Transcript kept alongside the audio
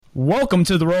Welcome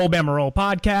to the Roll Bama Roll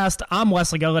podcast. I'm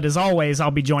Wesley Gullett. As always,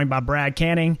 I'll be joined by Brad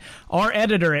Canning. Our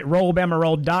editor at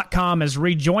RollBamaRoll.com is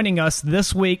rejoining us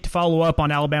this week to follow up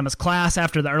on Alabama's class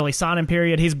after the early signing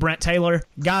period. He's Brent Taylor.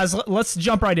 Guys, let's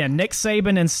jump right in. Nick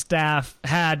Saban and staff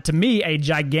had, to me, a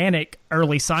gigantic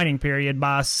early signing period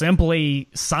by simply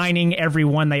signing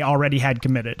everyone they already had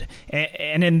committed.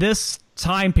 And in this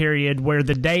time period where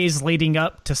the days leading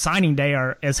up to signing day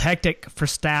are as hectic for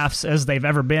staffs as they've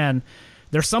ever been,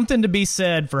 there's something to be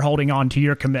said for holding on to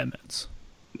your commitments.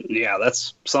 Yeah,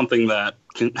 that's something that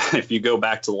if you go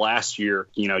back to last year,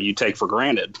 you take for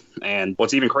granted. And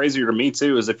what's even crazier to me,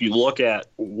 too, is if you look at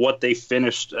what they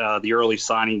finished the early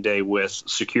signing day with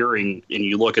securing, and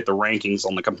you look at the rankings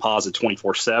on the composite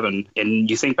 24/7, and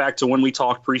you think back to when we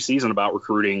talked preseason about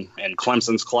recruiting and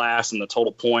Clemson's class and the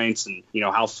total points and,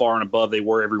 how far and above they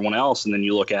were everyone else. And then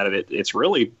you look at it,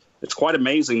 it's quite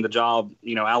amazing the job,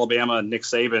 Alabama and Nick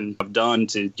Saban have done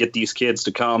to get these kids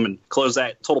to come and close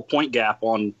that total point gap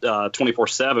on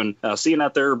 24/7, seeing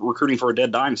that they're recruiting for a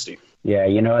dead dynasty. Yeah,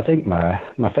 I think my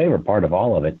favorite part of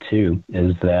all of it, too,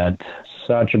 is that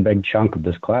such a big chunk of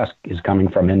this class is coming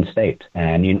from in-state.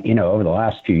 And, over the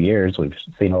last few years, we've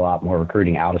seen a lot more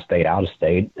recruiting out of state.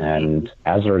 And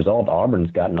as a result,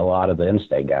 Auburn's gotten a lot of the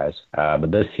in-state guys.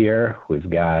 But this year, we've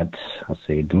got,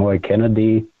 Demoy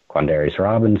Kennedy, Quandarius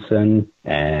Robinson,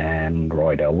 and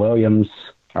Roydell Williams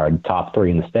are top three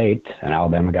in the state, and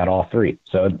Alabama got all three.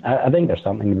 So I think there's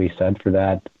something to be said for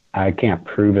that. I can't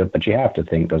prove it, but you have to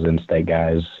think those in-state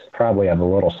guys probably have a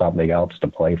little something else to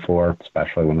play for,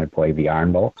 especially when they play the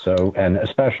Iron Bowl. So, and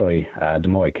especially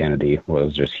Demoy Kennedy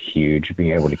was just huge,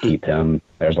 being able to keep him.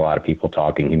 There's a lot of people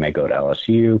talking he may go to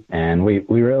LSU, and we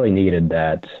really needed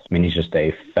that. He's just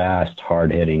a fast,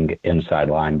 hard-hitting inside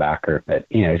linebacker that,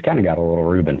 he's kind of got a little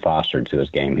Reuben Foster to his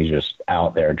game. He's just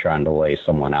out there trying to lay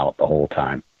someone out the whole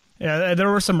time. Yeah, there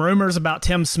were some rumors about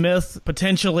Tim Smith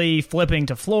potentially flipping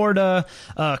to Florida.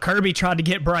 Kirby tried to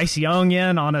get Bryce Young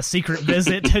in on a secret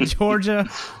visit to Georgia.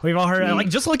 We've all heard,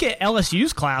 just look at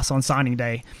LSU's class on signing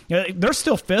day. They're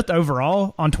still fifth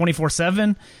overall on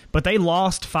 24/7, but they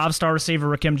lost five-star receiver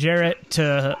Rakim Jarrett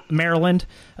to Maryland,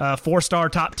 four-star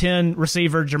top 10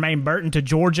 receiver Jermaine Burton to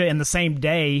Georgia in the same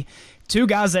day. Two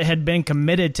guys that had been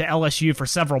committed to LSU for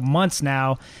several months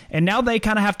now, and now they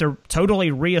kind of have to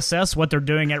totally reassess what they're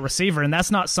doing at receiver, and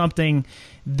that's not something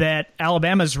that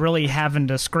Alabama's really having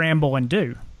to scramble and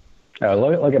do.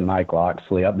 Look at Mike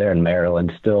Locksley up there in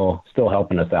Maryland, still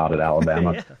helping us out at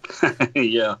Alabama.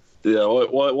 Yeah. Yeah,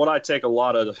 what I take a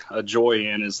lot of joy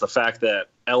in is the fact that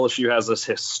LSU has this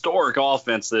historic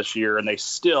offense this year, and they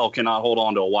still cannot hold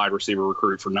on to a wide receiver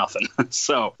recruit for nothing.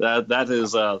 So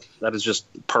that is just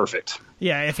perfect.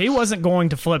 Yeah, if he wasn't going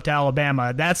to flip to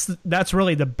Alabama, that's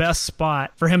really the best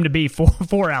spot for him to be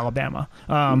for Alabama.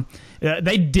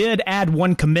 They did add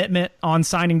one commitment on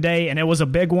signing day, and it was a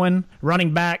big one.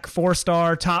 Running back,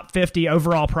 four-star, top 50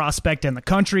 overall prospect in the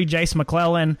country, Jase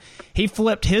McClellan. He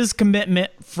flipped his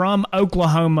commitment from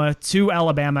Oklahoma to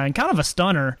Alabama, and kind of a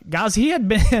stunner. Guys, he had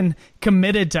been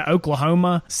committed to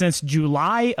Oklahoma since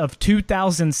July of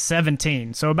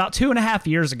 2017, so about 2.5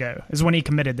 years ago is when he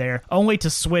committed there, only to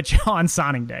switch on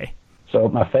signing day. So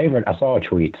my favorite, I saw a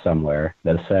tweet somewhere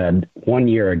that said 1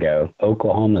 year ago,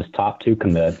 Oklahoma's top two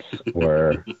commits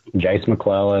were Jase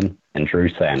McClellan and Drew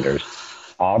Sanders.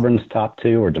 Auburn's top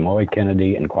two were Demoy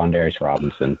Kennedy and Quandarius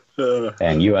Robinson.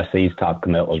 And USC's top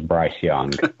commit was Bryce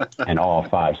Young, and all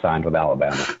five signed with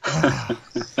Alabama.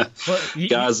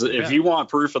 Guys, if you want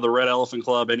proof of the Red Elephant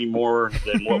Club any more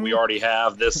than what we already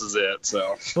have, this is it.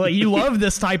 So, well, you love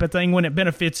this type of thing when it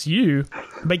benefits you,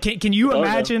 but can you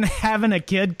imagine having a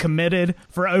kid committed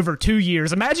for over 2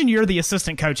 years? Imagine you're the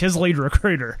assistant coach, his lead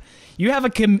recruiter. You have a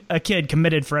kid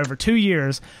committed for over 2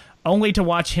 years, only to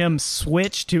watch him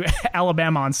switch to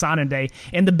Alabama on signing day.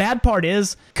 And the bad part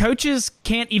is, coaches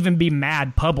can't even be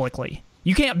mad publicly.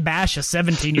 You can't bash a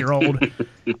 17-year-old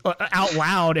out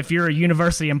loud if you're a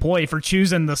university employee for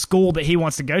choosing the school that he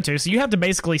wants to go to. So you have to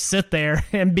basically sit there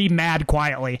and be mad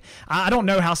quietly. I don't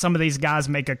know how some of these guys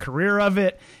make a career of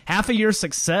it. Half of your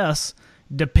success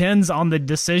depends on the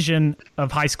decision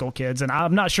of high school kids, and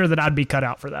I'm not sure that I'd be cut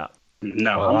out for that.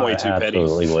 No, I'm way too petty.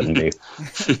 Absolutely wouldn't be.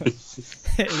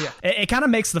 Yeah. It kind of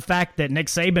makes the fact that Nick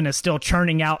Saban is still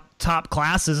churning out top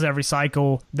classes every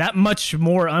cycle that much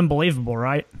more unbelievable,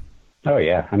 right? Oh,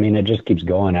 yeah. It just keeps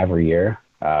going every year.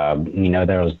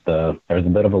 There was a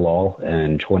bit of a lull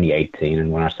in 2018,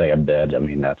 and when I say a bit, I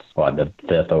mean that's the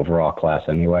fifth overall class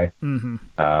anyway. Mm-hmm.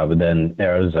 But then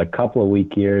there was a couple of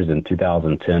weak years in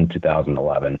 2010,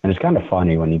 2011, and it's kind of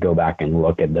funny when you go back and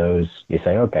look at those. You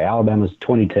say, okay, Alabama's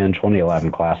 2010,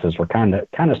 2011 classes were kind of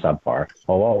subpar.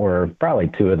 Well, what were probably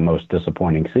two of the most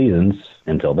disappointing seasons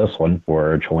until this one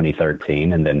were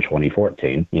 2013 and then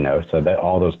 2014. So that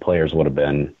all those players would have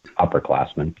been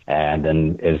upperclassmen, and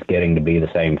then it's getting to be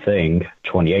the same thing.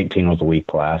 2018 was a weak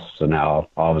class, so now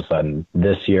all of a sudden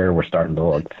this year we're starting to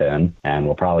look thin, and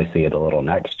we'll probably see it a little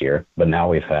next year. But now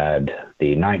we've had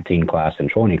the 19 class and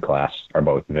 20 class are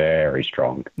both very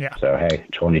strong. Yeah. So hey,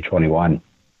 2021.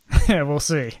 We'll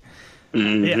see.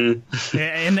 Mm-hmm.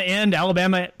 Yeah. In the end,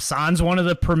 Alabama signs one of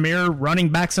the premier running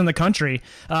backs in the country.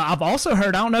 I've also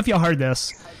heard, I don't know if y'all heard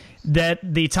this, that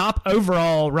the top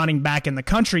overall running back in the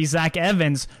country, Zach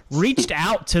Evans, reached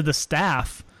out to the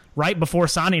staff right before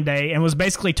signing day and was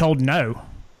basically told no.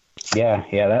 Yeah,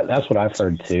 that's what I've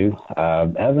heard too.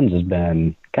 Evans has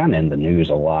been kind of in the news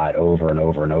a lot over and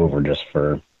over and over just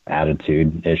for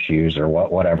attitude issues or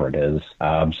whatever it is.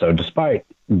 So despite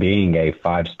being a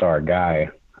five-star guy,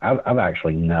 I've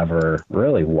actually never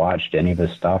really watched any of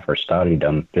his stuff or studied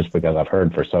him just because I've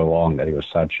heard for so long that he was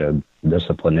such a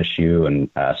discipline issue,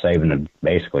 and Saban had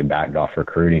basically backed off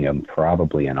recruiting him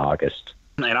probably in August.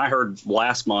 And I heard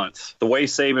last month the way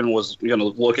Saban was going to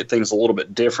look at things a little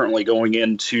bit differently going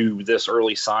into this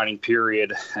early signing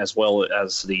period as well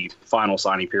as the final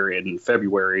signing period in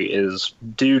February is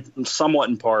due somewhat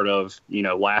in part of,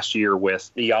 last year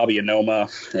with Iyabi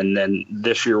Anoma and then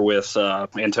this year with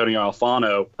Antonio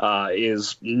Alfano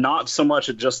is not so much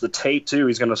at just the tape too.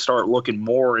 He's going to start looking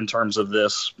more in terms of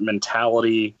this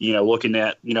mentality, looking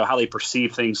at, how they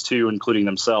perceive things too, including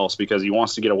themselves, because he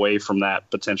wants to get away from that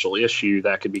potential issue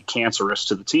that could be cancerous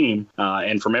to the team.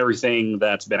 And from everything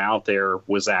that's been out there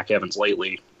with Zach Evans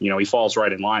lately, he falls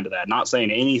right in line to that. Not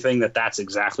saying anything that's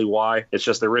exactly why. It's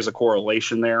just there is a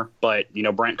correlation there. But,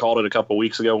 Brent called it a couple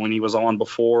weeks ago when he was on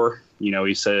before.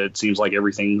 He said it seems like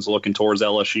everything's looking towards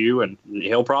LSU, and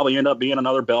he'll probably end up being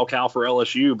another bell cow for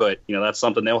LSU. But, that's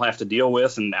something they'll have to deal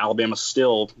with, and Alabama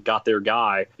still got their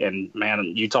guy. And,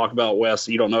 man, you talk about, Wes,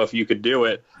 you don't know if you could do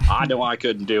it. I know I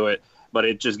couldn't do it. But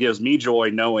it just gives me joy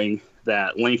knowing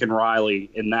that Lincoln Riley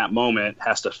in that moment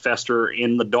has to fester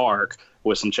in the dark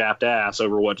with some chapped ass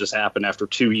over what just happened after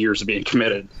 2 years of being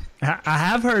committed. I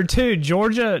have heard, too,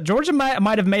 Georgia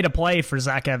might have made a play for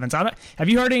Zach Evans. Have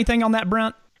you heard anything on that,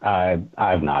 Brent?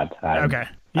 I've not. Okay.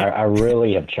 Yeah. I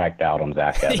really have checked out on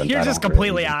Zach Evans. You're just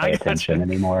completely out. Pay attention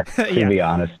anymore, to be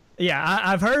honest. Yeah,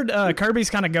 I've heard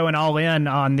Kirby's kind of going all in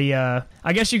on the,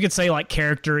 I guess you could say like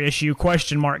character issue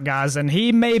question mark guys, and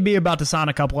he may be about to sign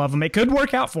a couple of them. It could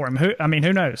work out for him.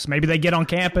 Who knows? Maybe they get on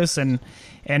campus and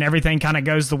everything kind of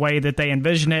goes the way that they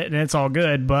envision it, and it's all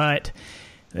good. But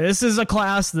this is a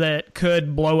class that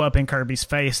could blow up in Kirby's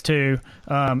face too.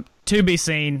 To be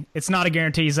seen. It's not a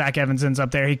guarantee Zach Evans ends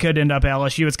up there. He could end up at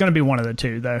LSU. It's going to be one of the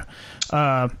two, though.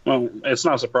 Well, it's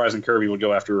not surprising Kirby would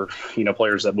go after,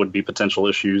 players that would be potential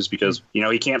issues because,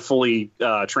 he can't fully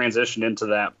transition into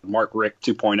that Mark Richt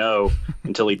 2.0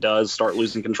 until he does start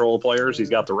losing control of players. He's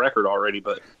got the record already,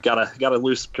 but gotta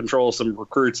lose control of some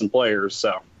recruits and players.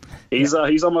 So he's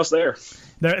almost there.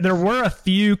 There were a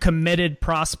few committed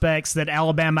prospects that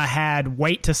Alabama had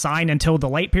wait to sign until the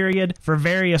late period for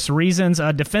various reasons.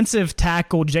 Defensive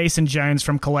tackle Jason Jones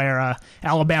from Calera,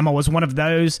 Alabama was one of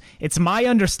those. It's my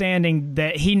understanding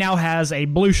that he now has a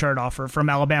blue shirt offer from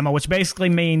Alabama, which basically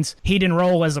means he'd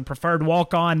enroll as a preferred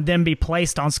walk-on, then be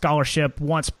placed on scholarship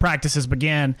once practices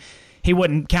begin. He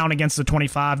wouldn't count against the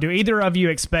 25. Do either of you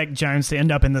expect Jones to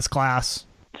end up in this class?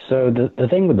 So the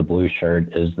thing with the blue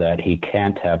shirt is that he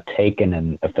can't have taken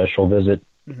an official visit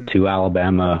to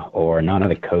Alabama, or none of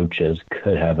the coaches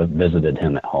could have visited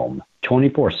him at home.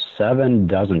 24/7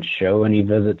 doesn't show any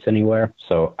visits anywhere,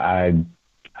 so I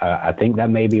think that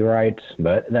may be right,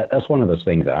 but that's one of those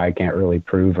things that I can't really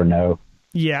prove or know.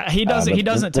 Yeah, he doesn't. He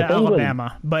doesn't to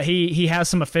Alabama, but he has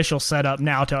some official set up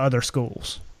now to other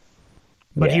schools.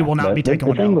 But yeah, he will not be taking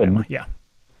one to Alabama. Yeah.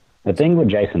 The thing with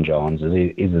Jason Jones is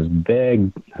he's this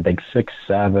big, I think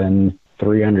 6'7",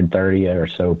 330 or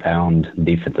so pound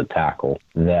defensive tackle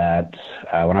that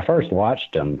when I first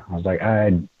watched him, I was like,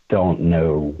 I don't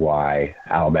know why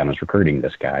Alabama's recruiting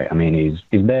this guy. I mean, he's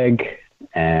big,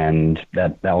 and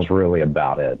that was really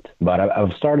about it. But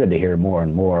I've started to hear more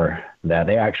and more that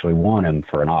they actually want him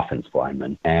for an offensive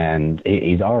lineman, and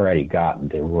he's already got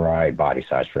the right body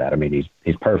size for that. I mean,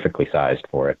 he's perfectly sized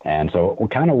for it. And so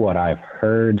kind of what I've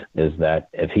heard is that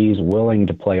if he's willing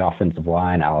to play offensive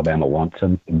line, Alabama wants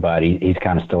him, but he's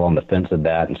kind of still on the fence of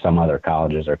that, and some other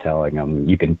colleges are telling him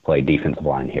you can play defensive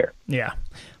line here. Yeah.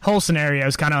 Whole scenario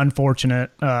is kind of unfortunate.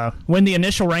 When the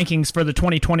initial rankings for the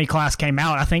 2020 class came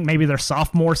out, I think maybe their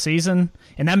sophomore season,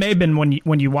 and that may have been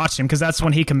when you watched him, because that's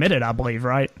when he committed, I believe,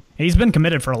 right? He's been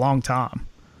committed for a long time.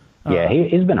 Yeah,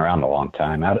 he's been around a long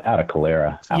time, out of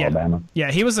Calera, Alabama.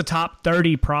 Yeah, he was a top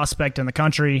 30 prospect in the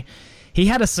country. He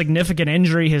had a significant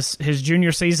injury his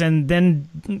junior season, then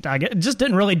I guess, just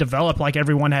didn't really develop like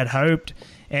everyone had hoped,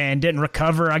 and didn't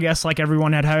recover, I guess, like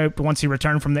everyone had hoped once he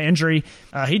returned from the injury.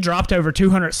 He dropped over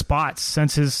 200 spots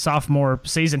since his sophomore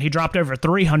season. He dropped over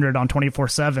 300 on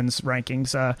 24/7's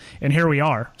rankings, and here we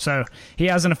are. So he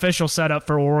has an official setup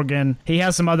for Oregon. He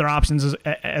has some other options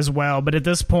as well, but at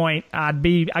this point, I'd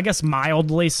be, I guess,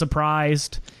 mildly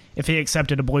surprised if he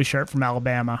accepted a blue shirt from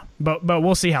Alabama. But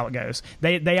we'll see how it goes.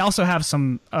 They also have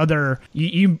some other,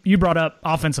 you brought up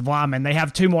offensive linemen. They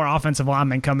have 2 more offensive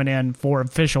linemen coming in for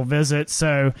official visits.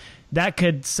 So that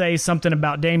could say something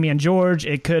about Damian George.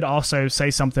 It could also say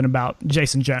something about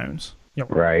Jason Jones.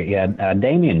 Yep. Right, yeah.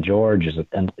 Damian George is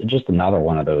just another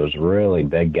one of those really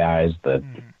big guys that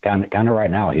kind of right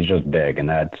now he's just big, and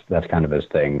that's kind of his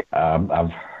thing.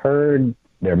 I've heard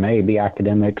there may be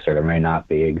academics or there may not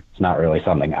be. It's not really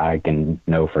something I can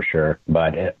know for sure.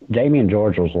 But Damian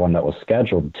George was one that was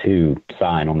scheduled to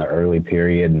sign on the early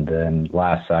period, and then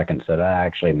last second said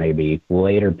actually maybe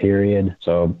later period.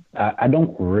 So I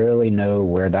don't really know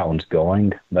where that one's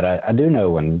going, but I do know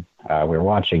when we were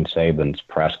watching Saban's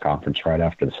press conference right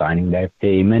after the signing day,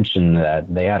 he mentioned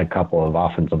that they had a couple of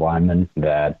offensive linemen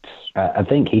that I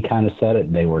think he kind of said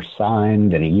it, they were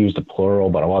signed, and he used a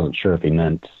plural, but I wasn't sure if he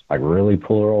meant like really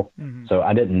plural. Mm-hmm. So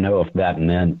I didn't know if that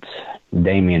meant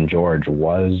Damian George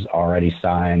was already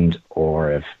signed or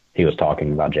if he was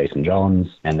talking about Jason Jones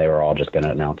and they were all just going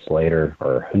to announce later,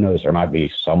 or who knows, there might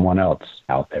be someone else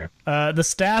out there. The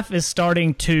staff is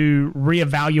starting to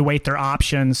reevaluate their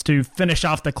options to finish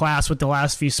off the class with the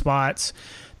last few spots.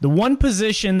 The one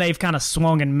position they've kind of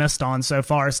swung and missed on so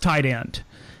far is tight end.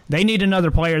 They need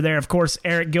another player there. Of course,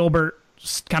 Eric Gilbert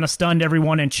kind of stunned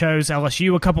everyone and chose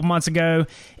LSU a couple months ago.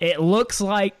 It looks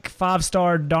like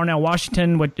 5-star Darnell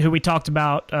Washington, who we talked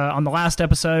about on the last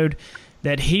episode,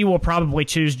 that he will probably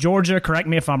choose Georgia. Correct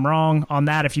me if I'm wrong on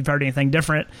that, if you've heard anything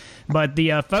different. But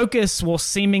the focus will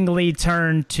seemingly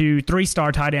turn to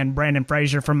 3-star tight end Brandon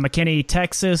Frazier from McKinney,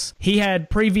 Texas. He had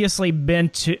previously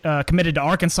been committed to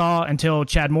Arkansas until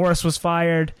Chad Morris was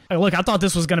fired. Look, I thought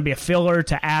this was going to be a filler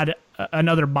to add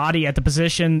another body at the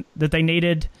position that they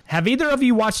needed. Have either of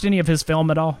you watched any of his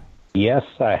film at all? Yes,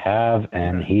 I have,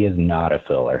 and he is not a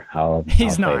filler. I'll say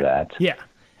that. Yeah.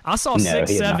 I saw 6'7",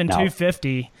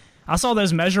 250. I saw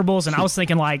those measurables, and I was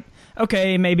thinking, like,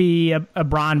 okay, maybe a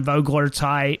Brian Vogler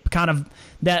type, kind of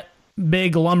that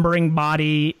big lumbering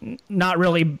body, not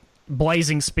really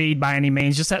blazing speed by any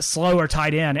means, just that slower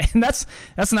tight end. And that's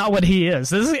not what he is.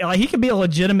 He could be a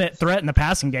legitimate threat in the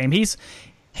passing game.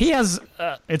 He has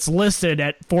it's listed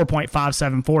at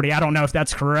 4.5740. I don't know if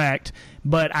that's correct,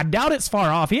 but I doubt it's far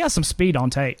off. He has some speed on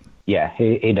tape. Yeah,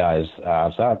 he does.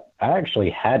 So I actually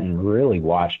hadn't really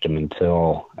watched him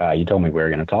until you told me we were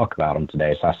going to talk about him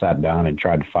today. So I sat down and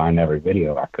tried to find every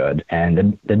video I could.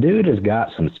 And the dude has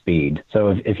got some speed.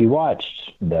 So if you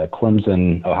watched the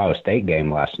Clemson-Ohio State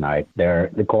game last night,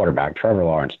 the quarterback, Trevor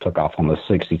Lawrence, took off on the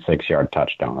 66-yard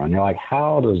touchdown run. You're like,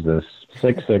 how does this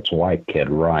 6'6" white kid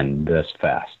run this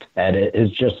fast? And it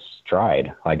is just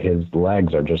stride. Like, his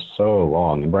legs are just so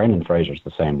long. And Brandon Frazier's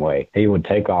the same way. He would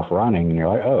take off running, and you're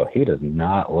like, oh, he does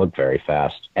not look very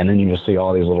fast. And then you just see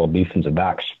all these little defensive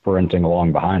backs sprinting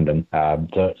along behind him.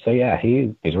 So yeah,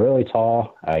 he's really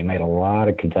tall. He made a lot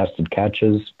of contested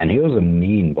catches, and he was a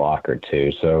mean blocker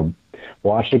too. So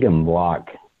watching him block,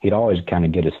 he'd always kind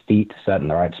of get his feet set in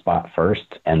the right spot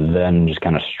first and then just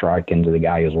kind of strike into the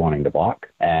guy who's wanting to block.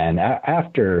 And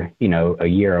after, a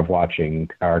year of watching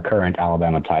our current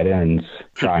Alabama tight ends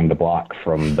trying to block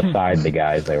from beside the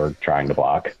guys they were trying to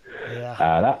block,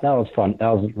 that was fun. That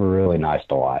was really nice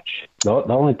to watch. The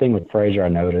only thing with Frazier I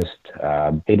noticed,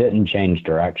 he didn't change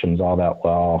directions all that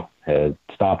well.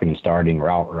 Stopping and starting,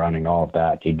 route running, all of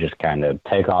that, he'd just kind of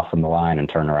take off from the line and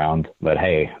turn around. But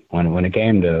hey, when it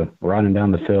came to running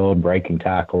down the field, breaking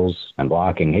tackles, and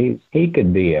blocking, he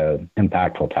could be a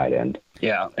impactful tight end.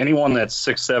 Yeah, anyone that's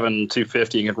 6'7",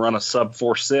 250 can run a sub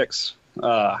 4.6.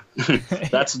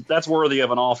 that's worthy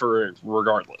of an offer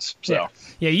regardless. So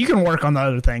yeah, you can work on the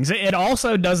other things. It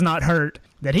also does not hurt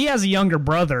that he has a younger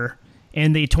brother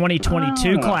in the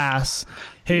 2022 class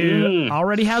who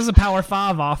already has a Power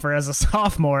 5 offer as a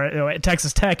sophomore at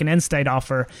Texas Tech, an in-state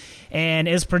offer, and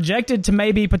is projected to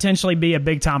maybe potentially be a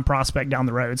big-time prospect down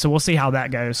the road. So we'll see how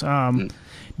that goes.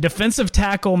 Defensive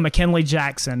tackle McKinley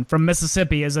Jackson from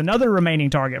Mississippi is another remaining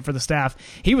target for the staff.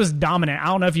 He was dominant. I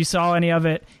don't know if you saw any of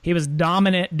it. He was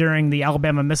dominant during the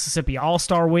Alabama-Mississippi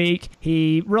All-Star Week.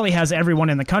 He really has everyone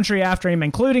in the country after him,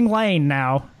 including Lane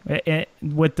now,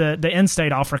 with the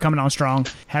in-state offer coming on strong.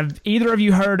 Have either of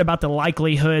you heard about the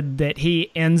likelihood that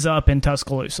he ends up in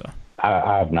Tuscaloosa?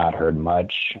 I have not heard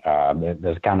much.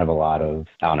 There's kind of a lot of,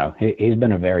 I don't know, he's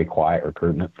been a very quiet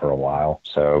recruitment for a while,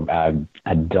 so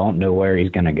I don't know where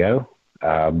he's going to go.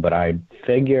 But I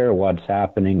figure what's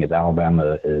happening is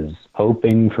Alabama is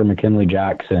hoping for McKinley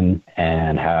Jackson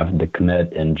and have the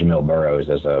commit in Jamil Burroughs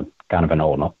as a kind of an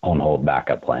on-hold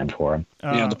backup plan for him.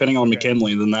 Yeah, depending on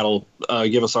McKinley, then that'll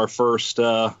give us our first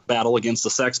battle against the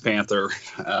Sex Panther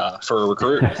for a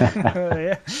recruit.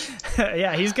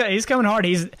 Yeah, he's coming hard.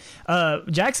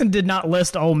 Jackson did not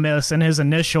list Ole Miss in his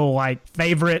initial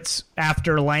favorites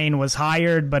after Lane was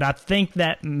hired, but I think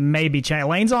that may be changed.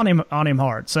 Lane's on him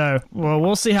hard, so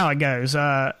we'll see how it goes.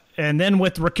 And then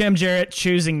with Rakim Jarrett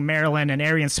choosing Maryland and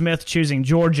Arian Smith choosing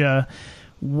Georgia,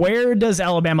 where does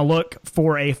Alabama look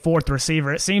for a fourth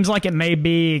receiver? It seems like it may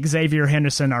be Xavier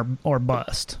Henderson or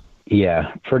bust.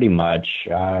 Yeah, pretty much.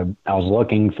 I was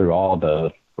looking through all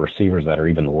the receivers that are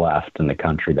even left in the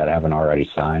country that haven't already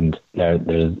signed.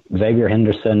 There's Xavier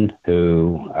Henderson,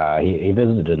 who he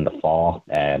visited in the fall,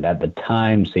 and at the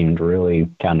time seemed really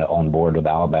kind of on board with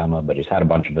Alabama, but he's had a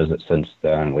bunch of visits since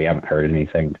then. We haven't heard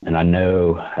anything. And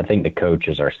I think the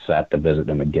coaches are set to visit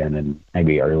him again in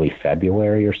maybe early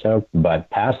February or so. But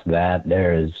past that,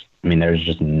 there's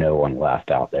just no one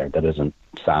left out there that isn't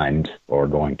signed or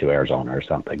going to Arizona or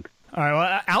something. All right,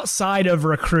 well, outside of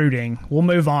recruiting, we'll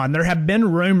move on. There have been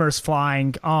rumors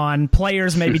flying on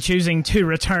players maybe choosing to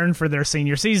return for their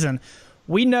senior season.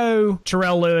 We know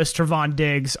Terrell Lewis, Trevon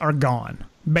Diggs are gone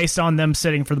based on them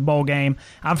sitting for the bowl game.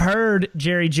 I've heard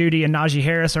Jerry Jeudy and Najee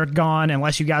Harris are gone,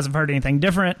 unless you guys have heard anything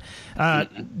different.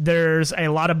 There's a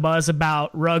lot of buzz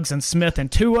about Ruggs and Smith and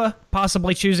Tua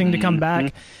possibly choosing to come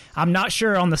back. I'm not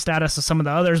sure on the status of some of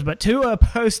the others, but Tua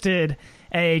posted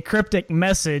a cryptic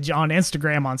message on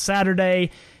Instagram on Saturday.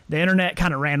 The internet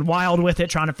kind of ran wild with it,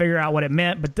 trying to figure out what it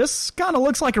meant, but this kind of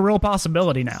looks like a real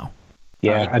possibility now.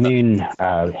 Yeah,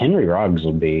 Henry Ruggs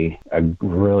will be a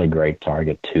really great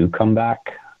target to come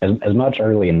back. As much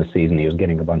early in the season, he was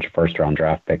getting a bunch of first-round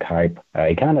draft pick hype.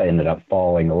 He kind of ended up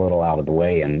falling a little out of the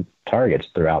way in targets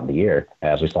throughout the year,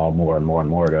 as we saw more and more and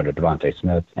more go to Devontae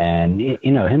Smith. And,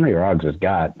 Henry Ruggs he's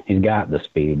got the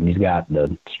speed, and he's got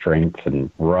the strength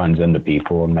and runs into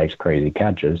people and makes crazy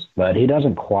catches. But he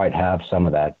doesn't quite have some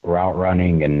of that route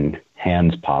running and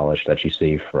hands polish that you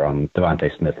see from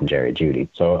Devontae Smith and Jerry Jeudy.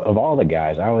 So of all the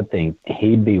guys, I would think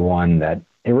he'd be one that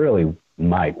it really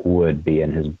would be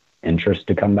in his interest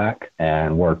to come back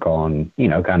and work on,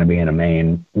 kind of being a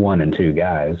main 1 and 2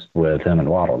 guys with him and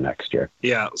Waddle next year.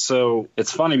 Yeah, so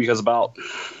it's funny because about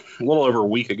a little over a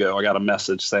week ago, I got a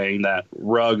message saying that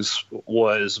Ruggs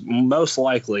was most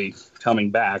likely coming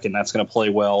back, and that's going to play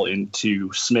well into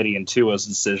Smitty and Tua's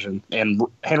decision. And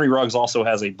Henry Ruggs also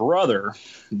has a brother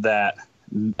that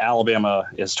Alabama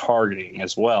is targeting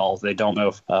as well. They don't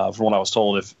know, from what I was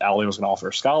told, if Alabama's going to offer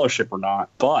a scholarship or not,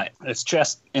 but it's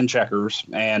chess and checkers.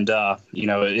 And,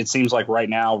 it seems like right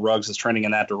now Ruggs is trending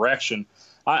in that direction.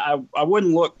 I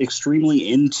wouldn't look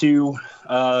extremely into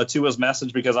Tua's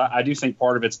message, because I do think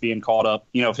part of it's being caught up,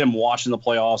 of him watching the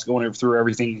playoffs, going through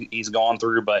everything he's gone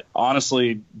through. But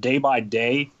honestly, day by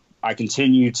day, I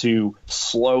continue to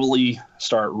slowly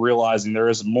start realizing there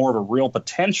is more of a real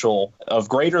potential of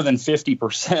greater than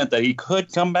 50% that he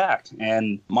could come back.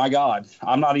 And my God,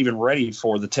 I'm not even ready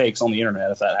for the takes on the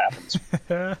internet if that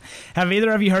happens. Have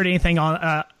either of you heard anything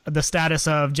on the status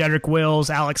of Jedrick Wills,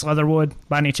 Alex Leatherwood,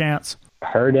 by any chance?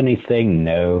 Heard anything?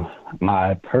 No.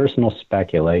 My personal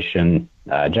speculation,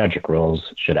 Jedrick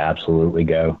Wills should absolutely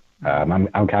go. I'm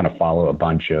kind of follow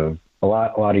a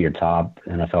lot of your top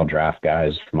NFL draft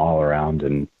guys from all around,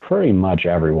 and pretty much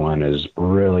everyone is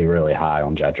really, really high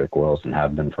on Jedrick Wills and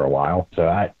have been for a while. So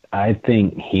I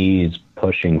think he's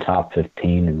pushing top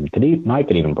 15 and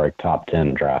might even break top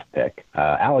 10 draft pick.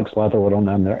 Alex Leatherwood,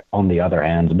 on the other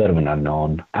hand, is a bit of an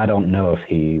unknown. I don't know if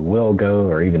he will go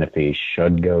or even if he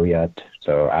should go yet.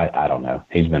 So I don't know.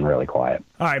 He's been really quiet.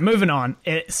 All right, moving on.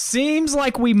 It seems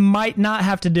like we might not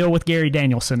have to deal with Gary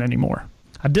Danielson anymore.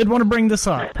 I did want to bring this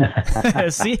up.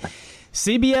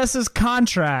 CBS's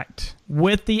contract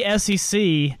with the SEC,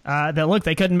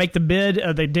 they couldn't make the bid.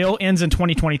 The deal ends in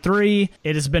 2023.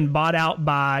 It has been bought out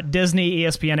by Disney,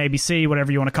 ESPN, ABC,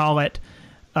 whatever you want to call it.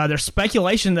 There's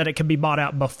speculation that it could be bought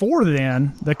out before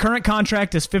then. The current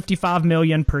contract is $55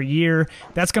 million per year.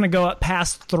 That's going to go up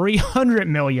past $300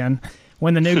 million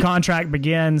when the new contract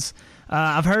begins.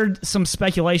 I've heard some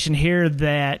speculation here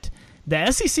that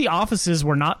the SEC offices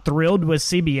were not thrilled with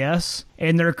CBS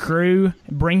and their crew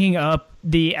bringing up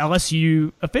the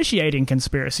LSU officiating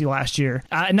conspiracy last year.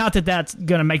 Not that that's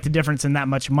going to make the difference in that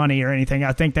much money or anything.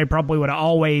 I think they probably would have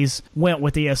always went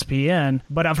with ESPN.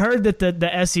 But I've heard that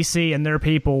the SEC and their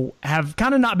people have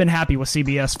kind of not been happy with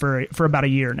CBS for about a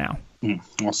year now.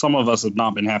 Well, some of us have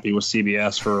not been happy with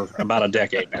CBS for about a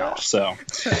decade now. So,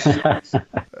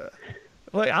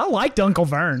 look, I liked Uncle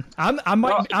Vern.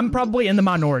 I'm probably in the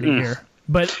minority here,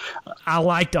 but I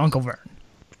liked Uncle Vern.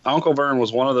 Uncle Vern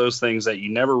was one of those things that you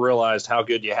never realized how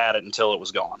good you had it until it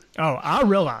was gone. Oh, I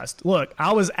realized. Look,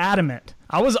 I was adamant.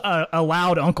 I was a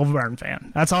loud Uncle Vern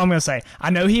fan. That's all I'm going to say. I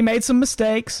know he made some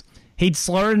mistakes. He'd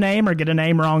slur a name or get a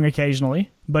name wrong occasionally.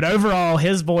 But overall,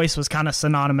 his voice was kind of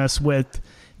synonymous with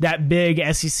that big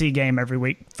SEC game every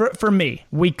week. For me,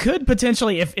 we could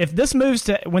potentially, if this moves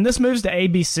to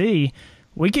ABC,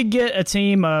 we could get a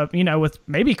team, with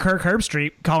maybe Kirk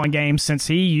Herbstreit calling games, since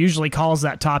he usually calls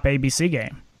that top ABC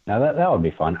game. Now that would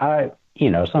be fun.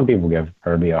 Some people give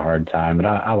Herbie a hard time, but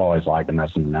I've always liked him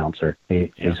as an announcer. He's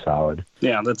solid.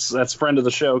 Yeah, that's friend of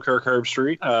the show, Kirk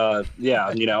Herbstreit.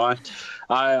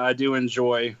 I do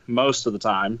enjoy most of the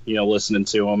time, listening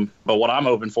to him. But what I'm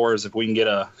hoping for is if we can get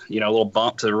a little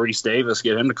bump to Reese Davis,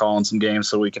 get him to call in some games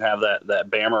so we can have that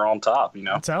Bammer on top.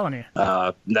 I'm telling you.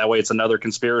 That way, it's another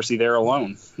conspiracy there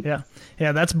alone. Yeah,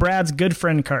 that's Brad's good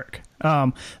friend Kirk.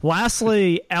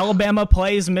 Lastly, Alabama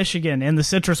plays Michigan in the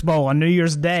Citrus Bowl on New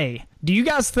Year's Day. Do you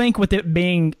guys think, with it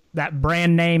being that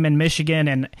brand name in Michigan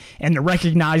and the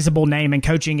recognizable name in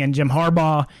coaching and Jim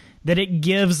Harbaugh, that it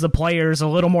gives the players a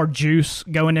little more juice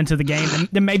going into the game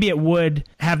than maybe it would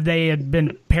have they had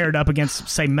been paired up against,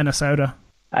 say, Minnesota?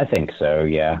 I think so,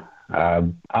 yeah. I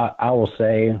will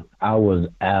say I was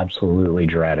absolutely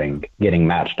dreading getting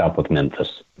matched up with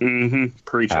Memphis. Mm-hmm.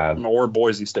 Preach or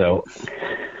Boise State. So,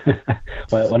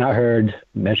 when I heard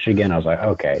Michigan, I was like,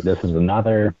 okay, this is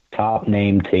another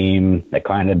top-name team that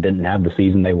kind of didn't have the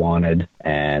season they wanted,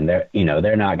 and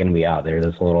they're not going to be out there,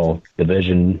 this little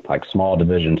division, like small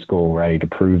division school, ready to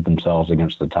prove themselves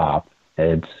against the top.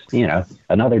 It's,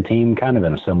 another team kind of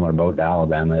in a similar boat to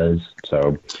Alabama is.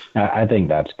 So I think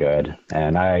that's good.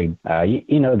 And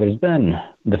there's been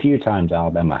the few times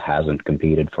Alabama hasn't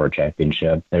competed for a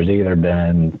championship. There's either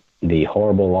been the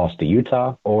horrible loss to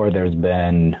Utah, or there's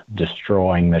been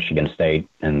destroying Michigan State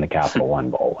in the Capital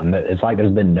One Bowl. And it's like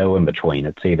there's been no in between.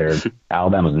 It's either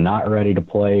Alabama's not ready to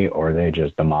play or they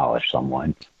just demolish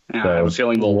someone. Yeah, so I have a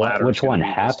feeling the latter. Which one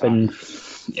happened?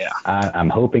 Yeah. I'm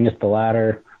hoping it's the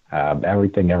latter.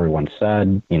 Everything everyone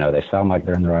said, they sound like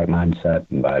they're in the right mindset,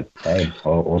 but hey,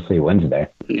 we'll see Wednesday.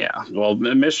 Yeah, well,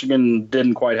 Michigan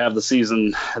didn't quite have the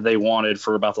season they wanted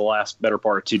for about the last better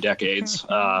part of 2 decades.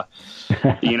 So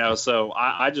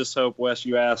I just hope, Wes,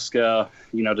 you ask,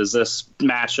 does this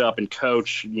match up and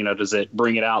coach, does it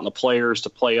bring it out in the players to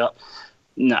play up?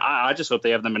 No, I just hope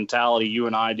they have the mentality you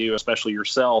and I do, especially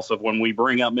yourself, of when we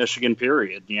bring up Michigan,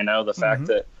 period, the fact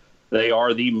that they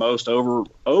are the most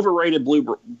overrated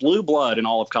blue blood in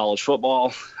all of college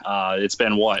football. It's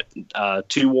been,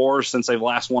 2 wars since they've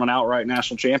last won an outright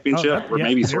national championship, or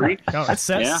maybe 3? Right. No, it's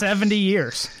 70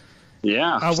 years.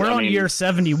 Yeah. We're on year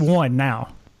 71 now.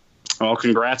 Well,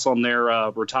 congrats on their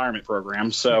retirement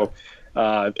program. So,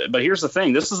 but here's the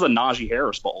thing. This is the Najee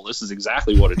Harris Bowl. This is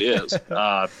exactly what it is.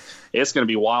 It's going to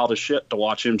be wild as shit to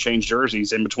watch him change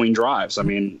jerseys in between drives.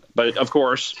 But of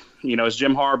course, it's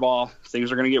Jim Harbaugh.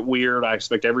 Things are going to get weird. I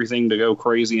expect everything to go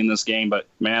crazy in this game. But,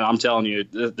 man, I'm telling you,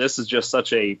 this is just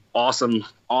such a awesome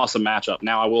matchup.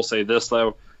 Now, I will say this,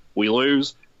 though. We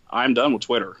lose, I'm done with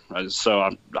Twitter. So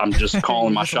I'm just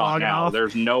calling my shot now. Off.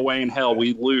 There's no way in hell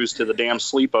we lose to the damn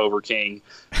sleepover king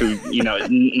who,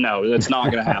 no, that's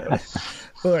not going to happen.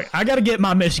 Look, I got to get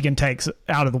my Michigan takes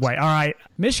out of the way. All right.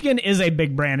 Michigan is a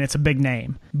big brand. It's a big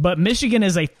name. But Michigan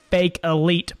is a fake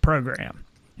elite program.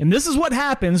 And this is what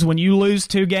happens when you lose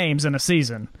 2 games in a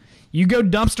season. You go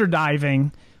dumpster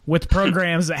diving with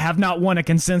programs that have not won a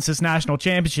consensus national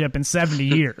championship in 70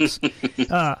 years.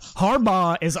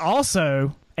 Harbaugh is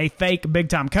also a fake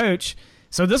big-time coach,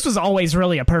 so this was always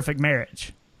really a perfect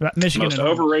marriage. Michigan most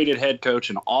overrated head coach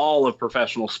in all of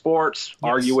professional sports. Yes.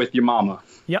 Argue with your mama.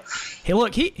 Yep.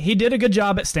 He did a good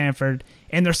job at Stanford,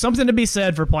 and there's something to be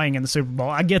said for playing in the Super Bowl.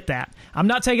 I get that. I'm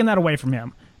not taking that away from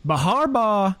him. But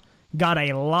Harbaugh got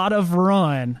a lot of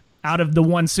run out of the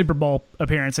one Super Bowl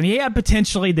appearance, and he had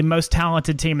potentially the most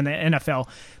talented team in the NFL.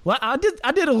 Well, I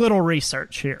did a little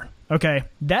research here. Okay,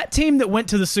 that team that went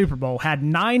to the Super Bowl had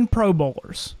 9 Pro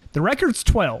Bowlers. The record's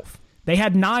 12. They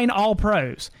had 9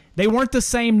 All-Pros. They weren't the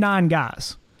same 9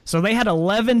 guys. So they had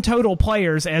 11 total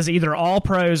players as either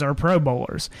All-Pros or Pro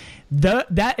Bowlers.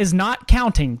 That is not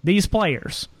counting these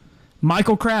players.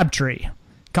 Michael Crabtree,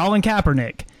 Colin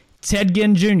Kaepernick, Ted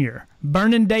Ginn Jr.,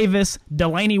 Vernon Davis,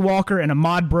 Delaney Walker, and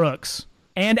Ahmad Brooks,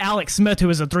 and Alex Smith, who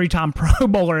is a 3-time Pro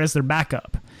Bowler, as their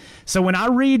backup. So when I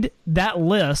read that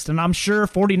list, and I'm sure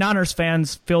 49ers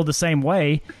fans feel the same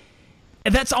way,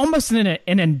 that's almost an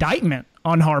indictment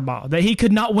on Harbaugh, that he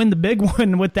could not win the big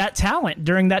one with that talent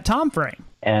during that time frame.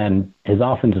 And his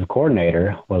offensive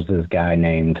coordinator was this guy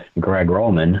named Greg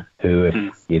Roman, who, if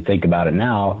you think about it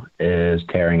now, is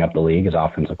tearing up the league as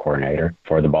offensive coordinator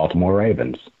for the Baltimore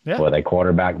Ravens, with a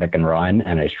quarterback that can run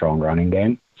and a strong running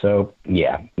game. So,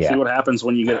 yeah. See what happens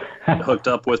when you get hooked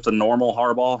up with the normal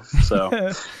Harbaugh.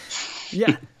 So,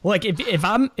 yeah, like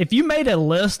if you made a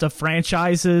list of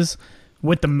franchises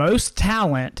with the most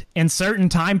talent in certain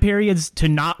time periods to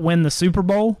not win the Super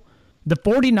Bowl, the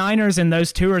 49ers in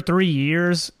those 2 or 3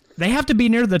 years, they have to be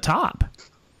near the top.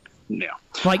 Yeah.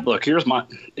 Like, look, here's my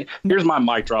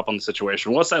mic drop on the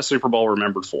situation. What's that Super Bowl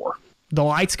remembered for? The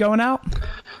lights going out?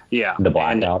 Yeah. The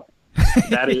blackout.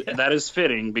 That is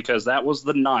fitting, because that was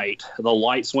the night the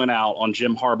lights went out on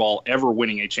Jim Harbaugh ever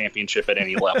winning a championship at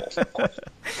any level.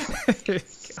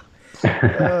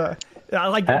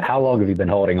 How long have you been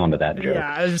holding on to that joke?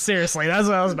 Yeah, seriously, that's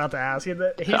what I was about to ask.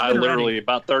 I literally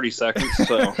about 30 seconds.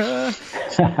 So,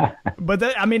 but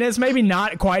it's maybe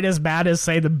not quite as bad as,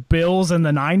 say, the Bills in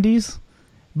the '90s,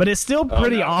 but it's still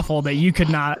pretty awful that you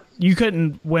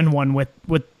couldn't win one with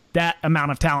that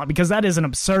amount of talent, because that is an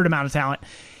absurd amount of talent.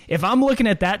 If I'm looking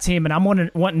at that team and I'm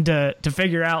wanting to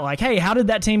figure out, like, hey, how did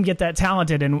that team get that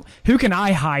talented, and who can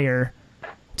I hire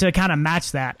to kind of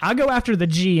match that? I go after the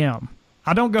GM.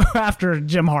 I don't go after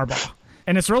Jim Harbaugh.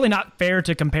 And it's really not fair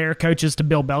to compare coaches to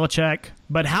Bill Belichick,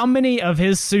 but how many of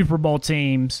his Super Bowl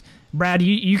teams, Brad,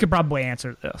 you could probably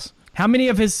answer this. How many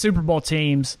of his Super Bowl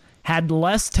teams had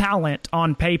less talent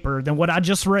on paper than what I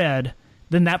just read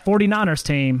than that 49ers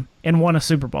team and won a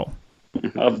Super Bowl?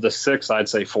 Of the 6, I'd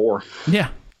say 4. Yeah,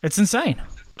 it's insane.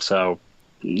 So,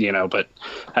 but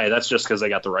hey, that's just because they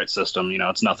got the right system.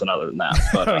 It's nothing other than that.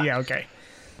 But, yeah, okay.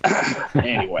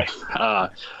 Anyway,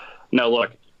 no,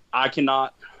 look, I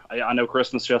know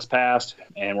Christmas just passed,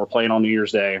 and we're playing on New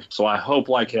Year's Day, so I hope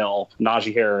like hell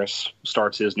Najee Harris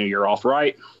starts his new year off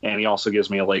right, and he also gives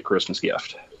me a late Christmas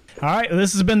gift. All right,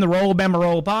 this has been the Roll Bama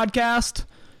Roll podcast.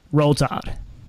 Roll Tide.